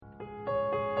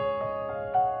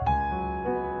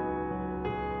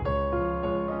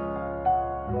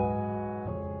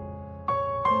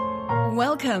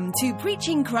Welcome to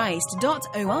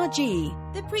PreachingChrist.org,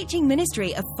 the preaching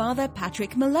ministry of Father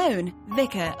Patrick Malone,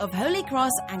 Vicar of Holy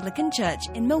Cross Anglican Church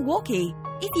in Milwaukee.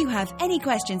 If you have any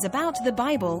questions about the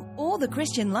Bible or the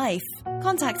Christian life,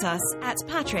 contact us at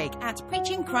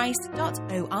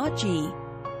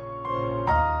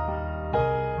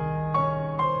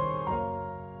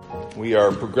patrick@preachingchrist.org. We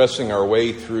are progressing our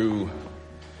way through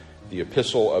the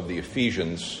Epistle of the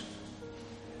Ephesians,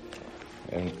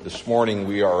 and this morning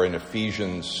we are in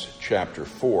Ephesians chapter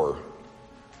 4,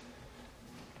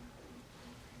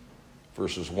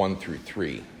 verses 1 through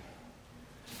 3.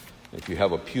 If you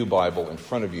have a pew Bible in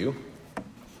front of you,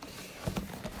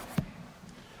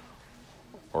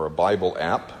 or a Bible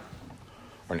app,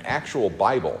 or an actual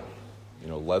Bible,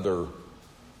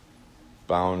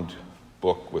 leather-bound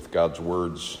book with God's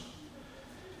words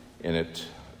in it,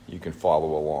 you can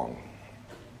follow along.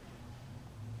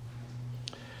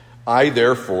 I,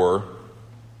 therefore,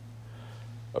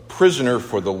 a prisoner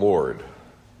for the Lord,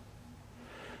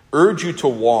 urge you to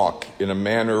walk in a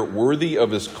manner worthy of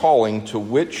his calling to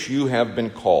which you have been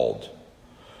called,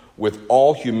 with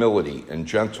all humility and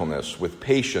gentleness, with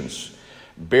patience,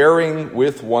 bearing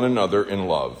with one another in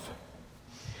love,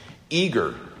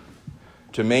 eager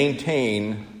to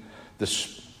maintain the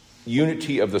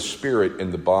unity of the Spirit in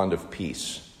the bond of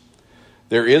peace.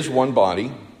 There is one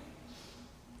body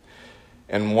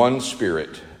and one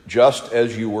Spirit, just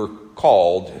as you were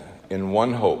called in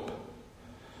one hope,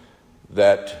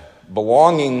 that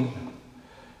belonging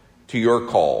to your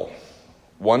call,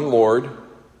 one Lord,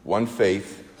 one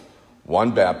faith,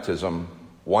 one baptism,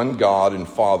 one God and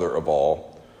Father of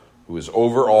all, who is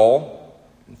over all,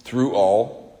 and through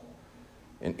all,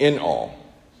 and in all.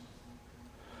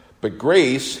 But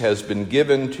grace has been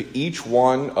given to each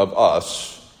one of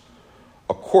us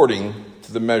according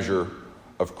to the measure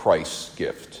of Christ's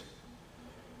gift.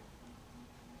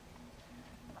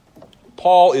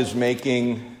 Paul is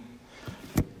making,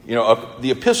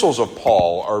 the epistles of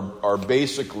Paul are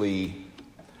basically,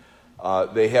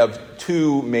 they have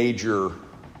two major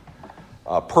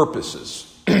purposes.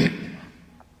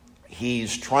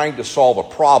 He's trying to solve a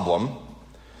problem,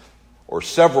 or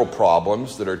several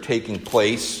problems that are taking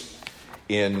place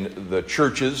in the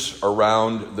churches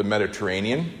around the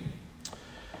Mediterranean,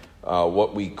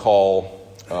 what we call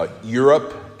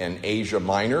Europe and Asia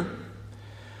Minor.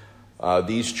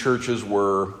 These churches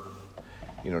were,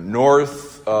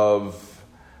 north of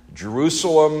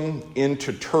Jerusalem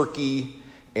into Turkey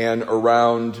and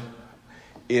around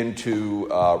into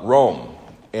Rome.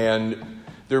 And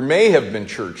there may have been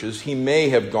churches, he may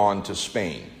have gone to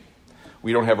Spain.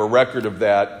 We don't have a record of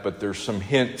that, but there's some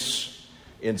hints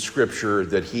in Scripture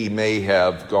that he may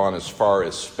have gone as far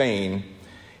as Spain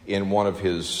in one of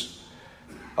his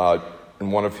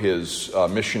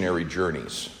missionary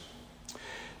journeys.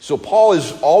 So Paul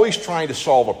is always trying to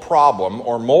solve a problem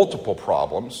or multiple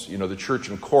problems. The church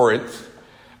in Corinth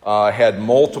had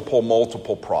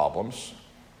multiple problems.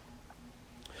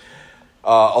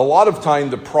 A lot of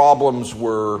time the problems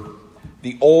were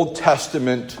the Old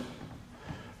Testament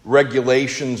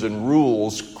regulations and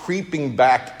rules creeping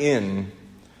back in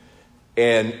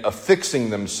and affixing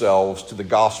themselves to the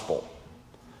gospel.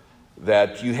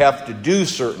 That you have to do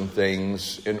certain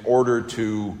things in order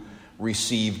to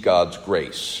receive God's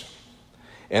grace.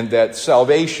 And that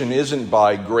salvation isn't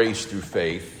by grace through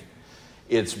faith,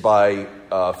 it's by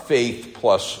faith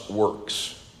plus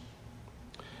works.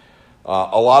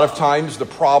 A lot of times the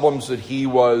problems that he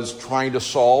was trying to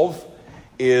solve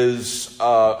is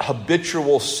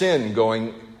habitual sin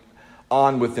going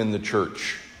on within the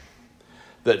church.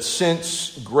 That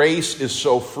since grace is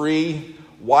so free,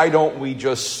 why don't we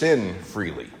just sin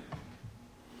freely?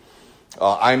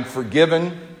 I'm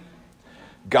forgiven.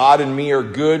 God and me are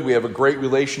good. We have a great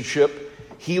relationship.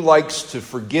 He likes to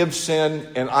forgive sin,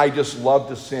 and I just love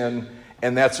to sin,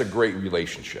 and that's a great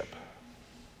relationship.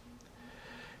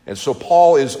 And so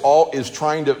Paul is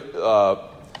trying to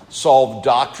solve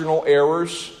doctrinal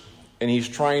errors, and he's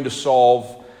trying to solve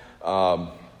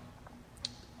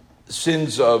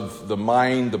sins of the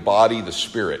mind, the body, the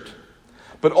spirit.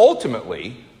 But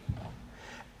ultimately,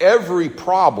 every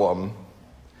problem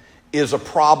is a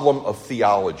problem of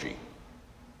theology.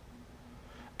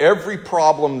 Every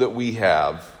problem that we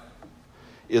have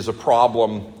is a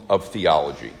problem of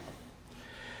theology.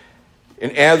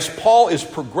 And as Paul is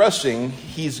progressing,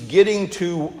 he's getting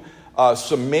to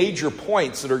some major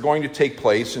points that are going to take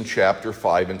place in chapter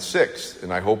 5 and 6.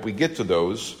 And I hope we get to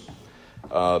those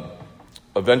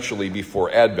eventually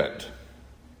before Advent.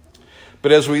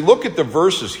 But as we look at the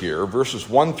verses here, verses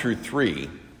 1 through 3,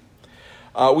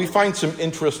 we find some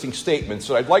interesting statements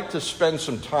that I'd like to spend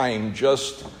some time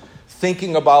just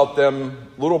thinking about them,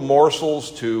 little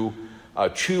morsels to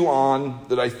chew on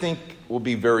that I think will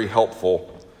be very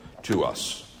helpful to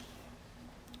us.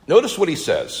 Notice what he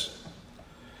says.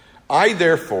 I,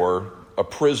 therefore, a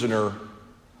prisoner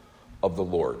of the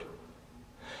Lord.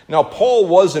 Now, Paul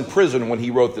was in prison when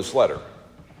he wrote this letter.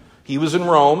 He was in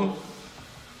Rome.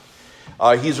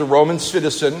 He's a Roman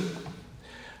citizen.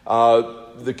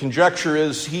 The conjecture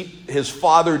is his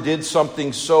father did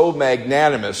something so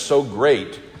magnanimous, so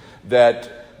great, that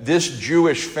this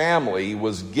Jewish family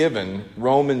was given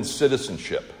Roman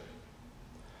citizenship.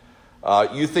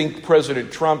 You think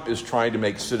President Trump is trying to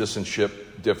make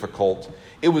citizenship difficult?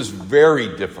 It was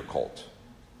very difficult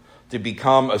to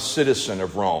become a citizen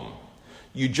of Rome.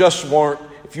 You just weren't,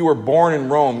 if you were born in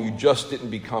Rome, you just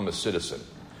didn't become a citizen.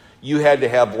 You had to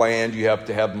have land, you have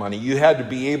to have money, you had to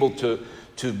be able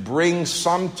to bring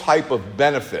some type of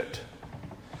benefit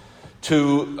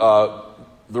to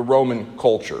the Roman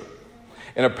culture.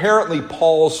 And apparently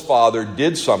Paul's father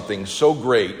did something so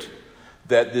great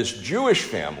that this Jewish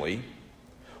family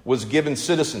was given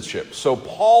citizenship. So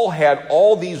Paul had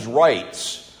all these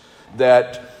rights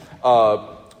that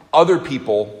other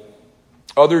people,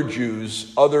 other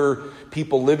Jews, other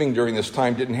people living during this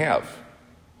time didn't have.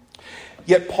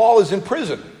 Yet Paul is in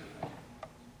prison.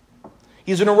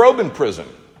 He's in a Roman prison.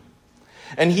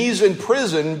 And he's in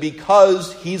prison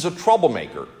because he's a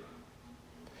troublemaker.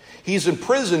 He's in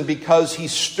prison because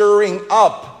he's stirring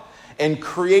up and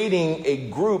creating a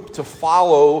group to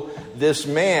follow this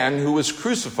man who was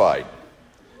crucified,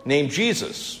 named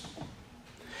Jesus.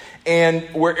 And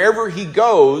wherever he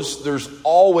goes, there's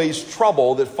always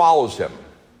trouble that follows him.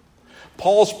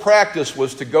 Paul's practice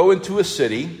was to go into a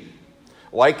city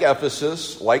like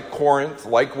Ephesus, like Corinth,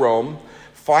 like Rome,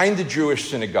 find the Jewish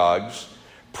synagogues,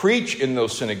 preach in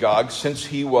those synagogues since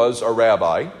he was a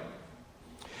rabbi,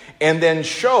 and then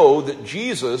show that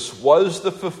Jesus was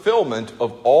the fulfillment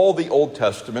of all the Old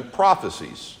Testament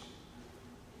prophecies.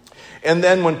 And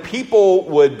then when people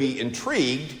would be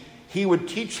intrigued, he would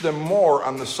teach them more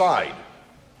on the side.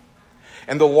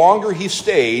 And the longer he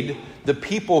stayed, the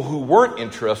people who weren't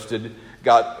interested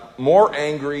got more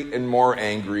angry and more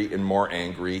angry and more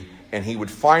angry, and he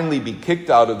would finally be kicked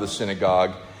out of the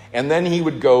synagogue, and then he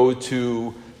would go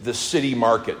to the city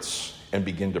markets and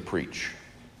begin to preach.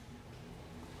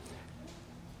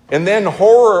 And then,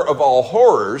 horror of all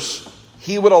horrors,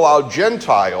 he would allow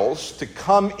Gentiles to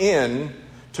come in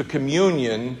to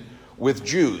communion with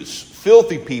Jews,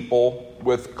 filthy people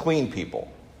with clean people.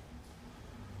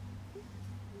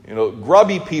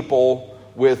 Grubby people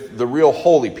with the real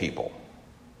holy people.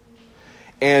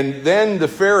 And then the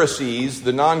Pharisees,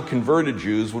 the non-converted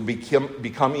Jews, would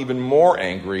become even more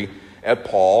angry at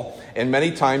Paul, and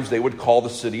many times they would call the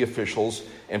city officials,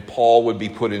 and Paul would be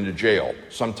put into jail.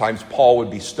 Sometimes Paul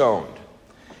would be stoned.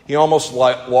 He almost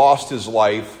lost his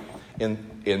life in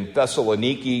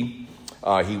Thessaloniki.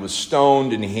 He was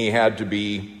stoned, and he had to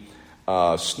be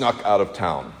snuck out of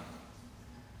town.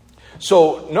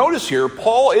 So notice here,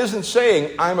 Paul isn't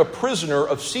saying, I'm a prisoner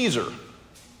of Caesar.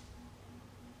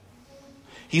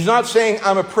 He's not saying,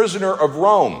 I'm a prisoner of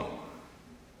Rome.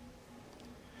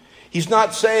 He's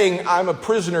not saying, I'm a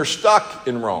prisoner stuck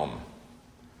in Rome.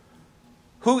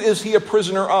 Who is he a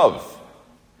prisoner of?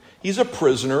 He's a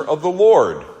prisoner of the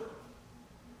Lord.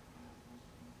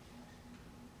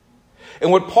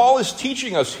 And what Paul is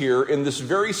teaching us here in this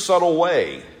very subtle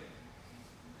way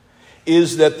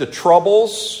is that the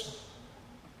troubles,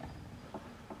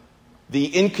 the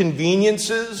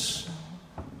inconveniences,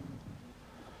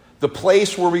 the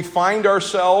place where we find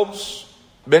ourselves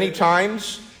many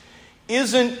times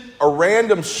isn't a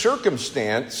random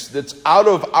circumstance that's out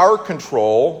of our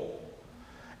control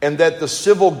and that the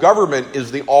civil government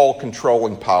is the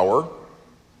all-controlling power.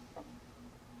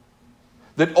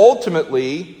 That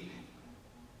ultimately,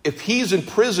 if he's in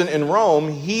prison in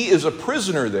Rome, he is a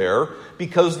prisoner there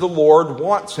because the Lord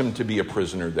wants him to be a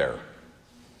prisoner there.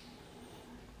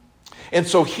 And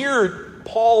so here,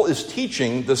 Paul is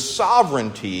teaching the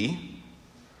sovereignty,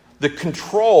 the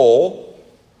control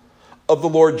of the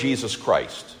Lord Jesus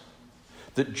Christ.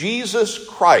 That Jesus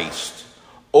Christ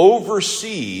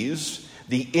oversees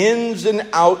the ins and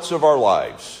outs of our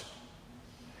lives.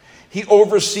 He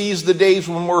oversees the days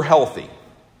when we're healthy.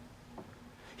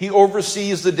 He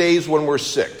oversees the days when we're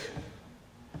sick.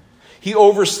 He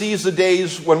oversees the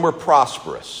days when we're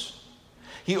prosperous.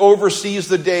 He oversees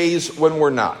the days when we're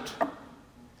not.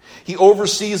 He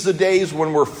oversees the days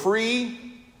when we're free,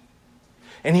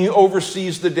 and he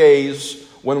oversees the days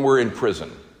when we're in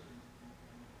prison.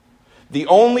 The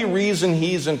only reason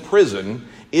he's in prison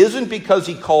isn't because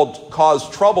he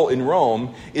caused trouble in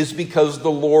Rome, is because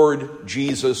the Lord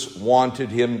Jesus wanted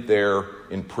him there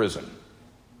in prison.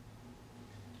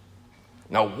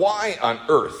 Now, why on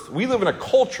earth? We live in a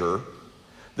culture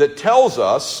that tells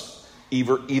us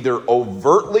either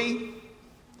overtly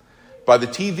by the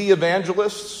TV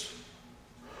evangelists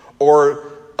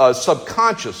or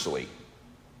subconsciously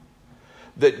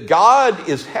that God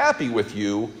is happy with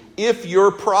you if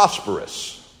you're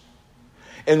prosperous.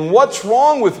 And what's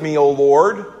wrong with me, O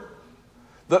Lord,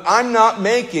 that I'm not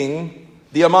making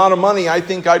the amount of money I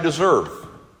think I deserve?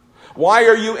 Why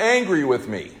are you angry with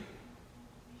me?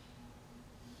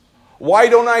 Why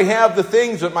don't I have the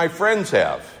things that my friends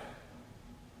have?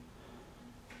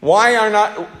 Why are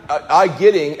not I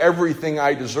getting everything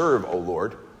I deserve, O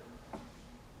Lord?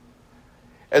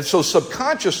 And so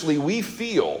subconsciously we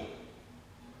feel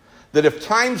that if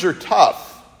times are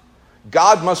tough,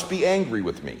 God must be angry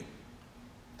with me.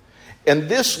 And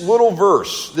this little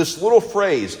verse, this little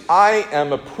phrase, I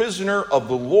am a prisoner of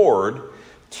the Lord,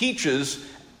 teaches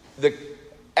the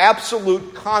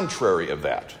absolute contrary of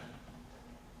that.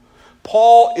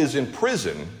 Paul is in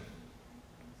prison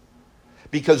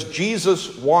because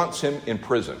Jesus wants him in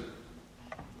prison.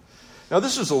 Now,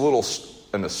 this is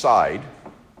an aside,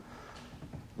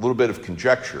 a little bit of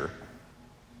conjecture.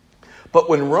 But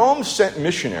when Rome sent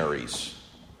missionaries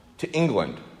to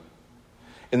England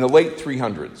in the late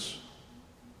 300s,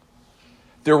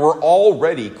 there were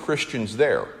already Christians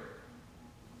there.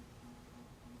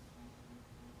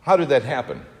 How did that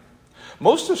happen?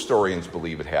 Most historians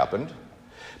believe it happened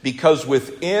because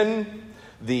within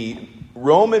the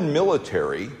Roman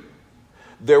military,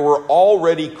 there were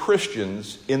already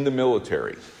Christians in the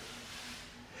military.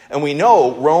 And we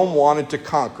know Rome wanted to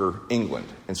conquer England.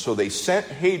 And so they sent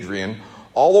Hadrian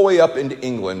all the way up into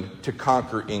England to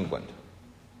conquer England.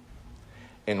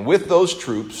 And with those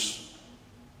troops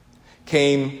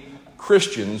came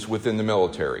Christians within the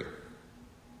military.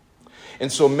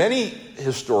 And so many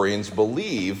historians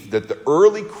believe that the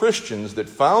early Christians that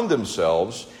found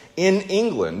themselves in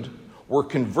England were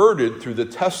converted through the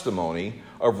testimony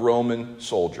of Roman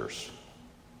soldiers.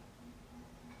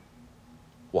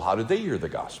 Well, how did they hear the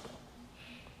gospel?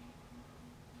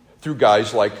 Through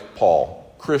guys like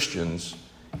Paul, Christians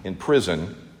in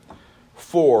prison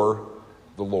for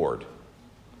the Lord.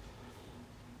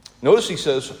 Notice he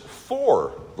says,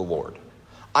 for the Lord.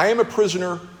 I am a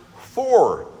prisoner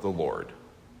for the Lord.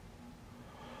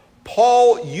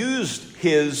 Paul used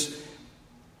his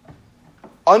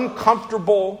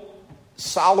uncomfortable,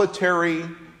 solitary,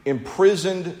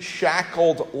 imprisoned,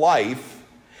 shackled life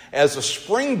as a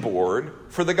springboard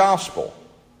for the gospel.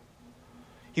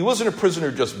 He wasn't a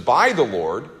prisoner just by the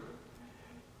Lord.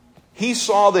 He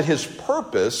saw that his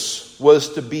purpose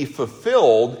was to be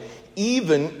fulfilled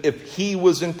even if he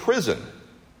was in prison.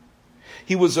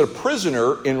 He was a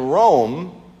prisoner in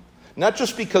Rome, not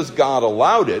just because God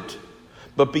allowed it,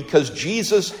 but because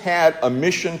Jesus had a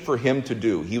mission for him to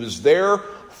do. He was there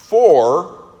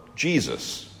for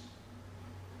Jesus.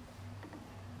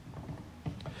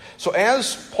 So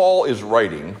as Paul is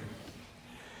writing,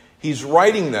 he's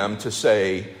writing them to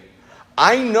say,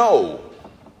 I know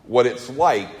what it's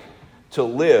like to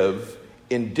live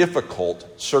in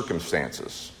difficult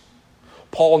circumstances.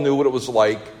 Paul knew what it was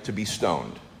like to be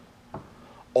stoned,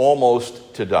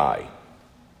 almost to die,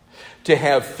 to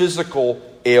have physical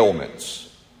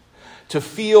ailments, to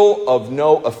feel of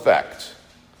no effect,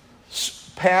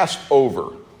 passed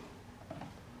over.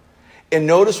 And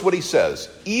notice what he says.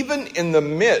 Even in the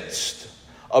midst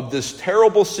of this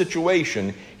terrible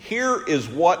situation, here is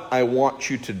what I want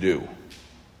you to do.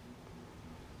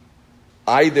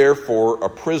 I, therefore, a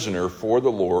prisoner for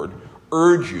the Lord,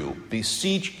 urge you,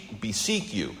 beseech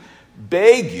you,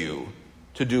 beg you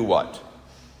to do what?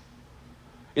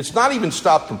 It's not even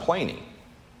stop complaining.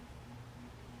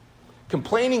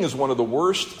 Complaining is one of the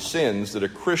worst sins that a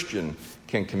Christian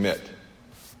can commit.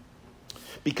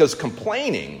 Because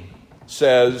complaining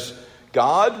says,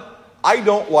 God, I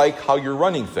don't like how you're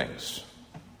running things.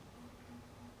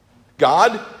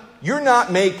 God, you're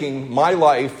not making my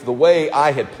life the way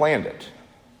I had planned it.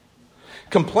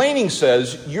 Complaining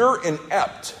says, you're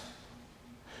inept.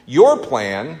 Your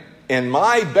plan and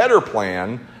my better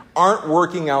plan aren't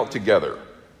working out together.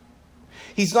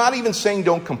 He's not even saying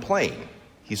don't complain.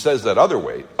 He says that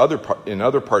in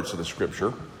other parts of the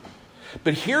scripture.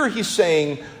 But here he's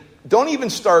saying, don't even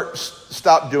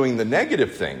stop doing the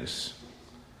negative things.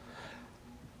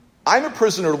 I'm a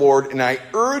prisoner, Lord, and I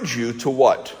urge you to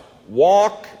what?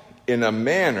 Walk in a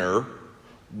manner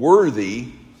worthy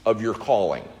of your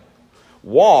calling.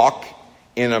 Walk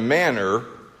in a manner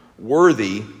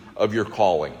worthy of your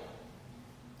calling.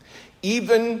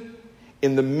 even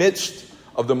in the midst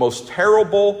of the most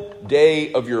terrible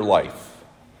day of your life.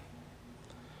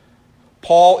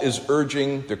 Paul is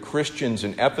urging the Christians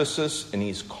in Ephesus, and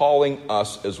he's calling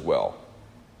us as well,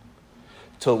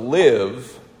 to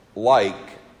live like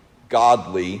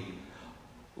godly,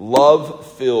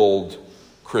 love-filled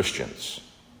Christians.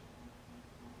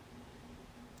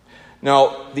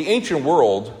 Now, the ancient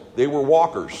world, they were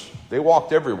walkers. They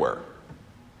walked everywhere.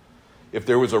 If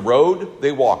there was a road,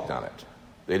 they walked on it.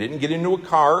 They didn't get into a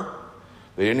car.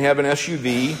 They didn't have an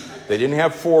SUV. They didn't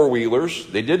have four-wheelers.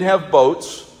 They did have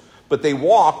boats, but they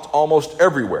walked almost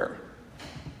everywhere.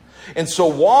 And so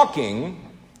walking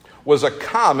was a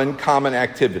common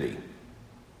activity.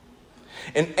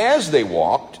 And as they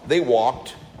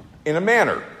walked in a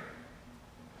manner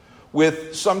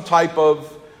with some type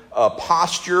of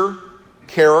posture,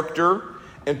 character.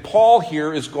 And Paul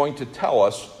here is going to tell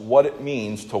us what it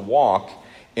means to walk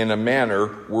in a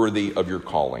manner worthy of your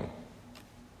calling.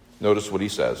 Notice what he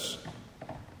says.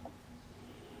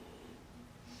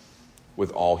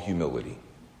 With all humility,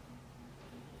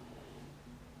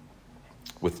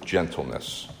 with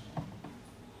gentleness,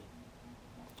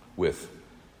 with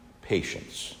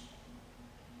patience,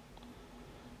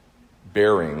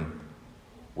 bearing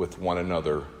with one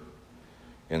another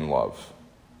in love.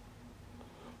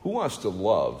 Who wants to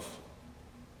love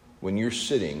when you're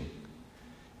sitting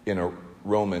in a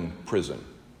Roman prison?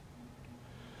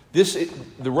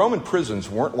 The Roman prisons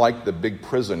weren't like the big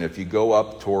prison. If you go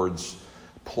up towards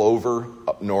Plover,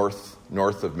 up north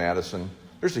of Madison,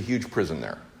 there's a huge prison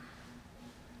there.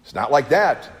 It's not like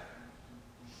that.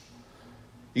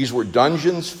 These were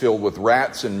dungeons filled with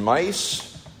rats and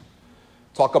mice.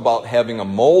 Talk about having a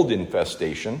mold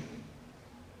infestation.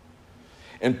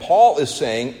 And Paul is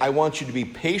saying, I want you to be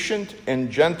patient and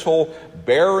gentle,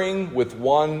 bearing with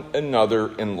one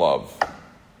another in love.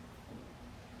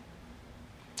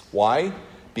 Why?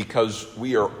 Because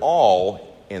we are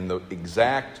all in the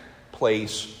exact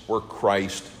place where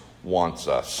Christ wants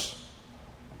us.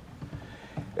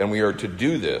 And we are to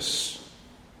do this,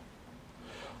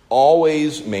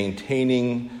 always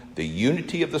maintaining the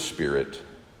unity of the Spirit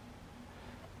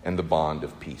and the bond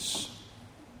of peace.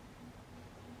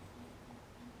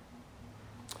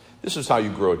 This is how you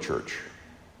grow a church.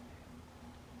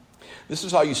 This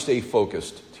is how you stay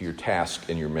focused to your task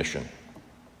and your mission.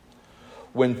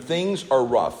 When things are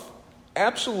rough,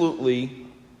 absolutely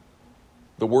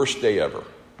the worst day ever,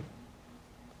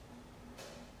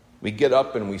 we get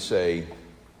up and we say,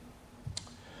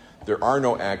 there are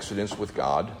no accidents with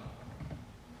God.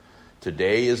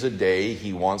 Today is a day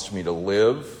He wants me to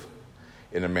live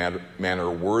in a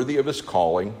manner worthy of His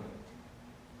calling,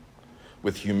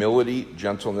 with humility,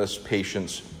 gentleness,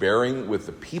 patience, bearing with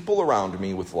the people around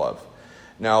me with love.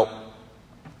 Now,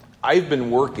 I've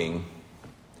been working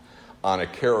on a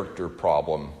character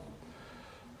problem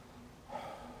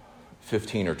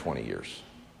 15 or 20 years.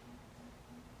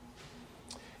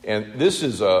 And this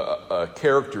is a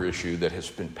character issue that has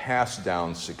been passed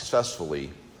down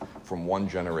successfully from one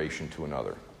generation to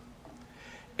another.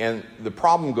 And the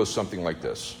problem goes something like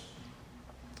this.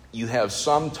 You have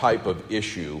some type of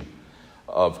issue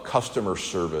of customer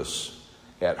service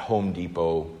at Home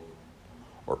Depot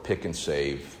or Pick and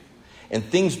Save, and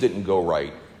things didn't go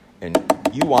right, and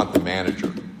you want the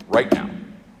manager right now.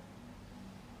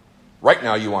 Right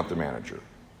now you want the manager.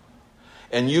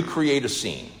 And you create a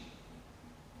scene.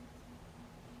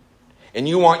 And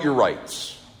you want your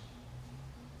rights.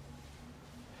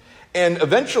 And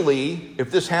eventually,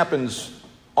 if this happens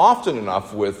often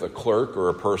enough with a clerk or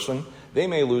a person, they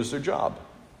may lose their job.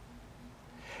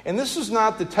 And this is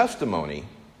not the testimony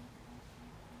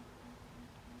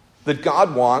that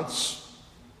God wants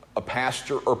a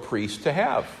pastor or priest to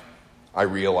have. I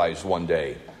realized one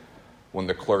day when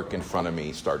the clerk in front of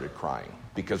me started crying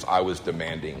because I was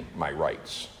demanding my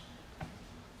rights.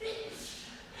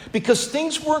 Because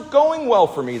things weren't going well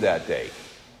for me that day.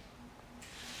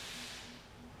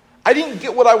 I didn't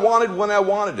get what I wanted when I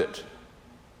wanted it.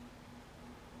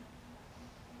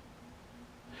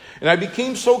 And I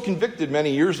became so convicted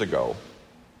many years ago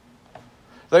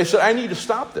that I said, I need to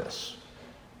stop this.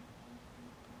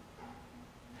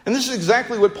 And this is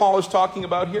exactly what Paul is talking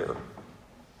about here.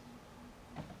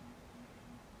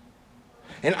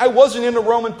 And I wasn't in a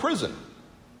Roman prison.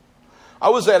 I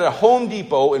was at a Home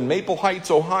Depot in Maple Heights,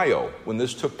 Ohio, when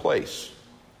this took place.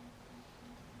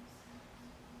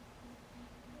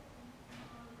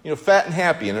 You know, fat and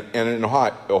happy in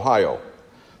Ohio,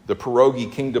 the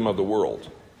pierogi kingdom of the world.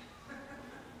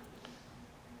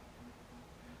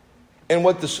 And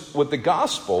what the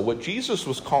gospel, what Jesus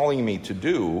was calling me to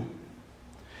do,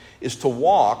 is to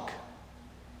walk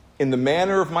in the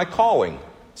manner of my calling.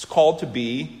 It's called to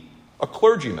be a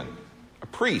clergyman, a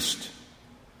priest.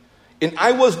 And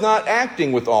I was not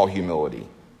acting with all humility.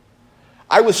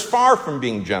 I was far from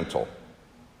being gentle.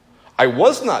 I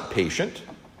was not patient,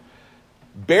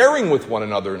 bearing with one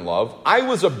another in love. I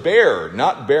was a bearer,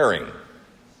 not bearing.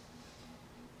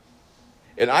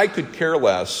 And I could care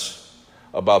less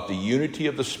about the unity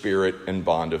of the Spirit and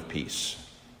bond of peace.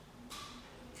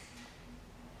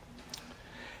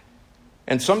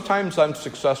 And sometimes I'm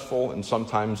successful, and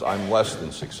sometimes I'm less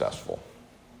than successful.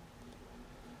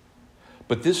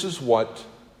 But this is what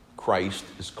Christ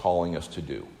is calling us to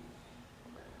do.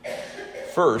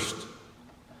 First,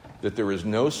 that there is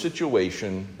no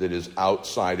situation that is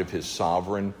outside of his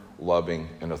sovereign, loving,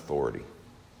 and authority.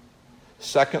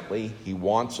 Secondly, he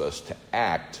wants us to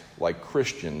act like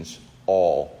Christians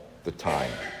all the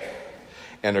time.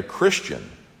 And a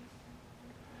Christian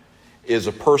is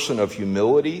a person of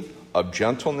humility, of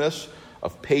gentleness,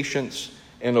 of patience,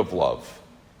 and of love.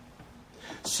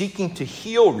 Seeking to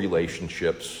heal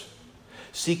relationships,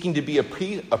 seeking to be a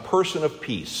person of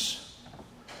peace,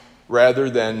 rather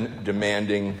than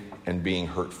demanding and being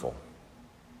hurtful.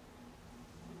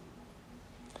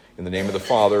 In the name of the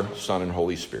Father, Son, and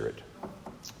Holy Spirit.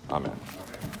 Amen.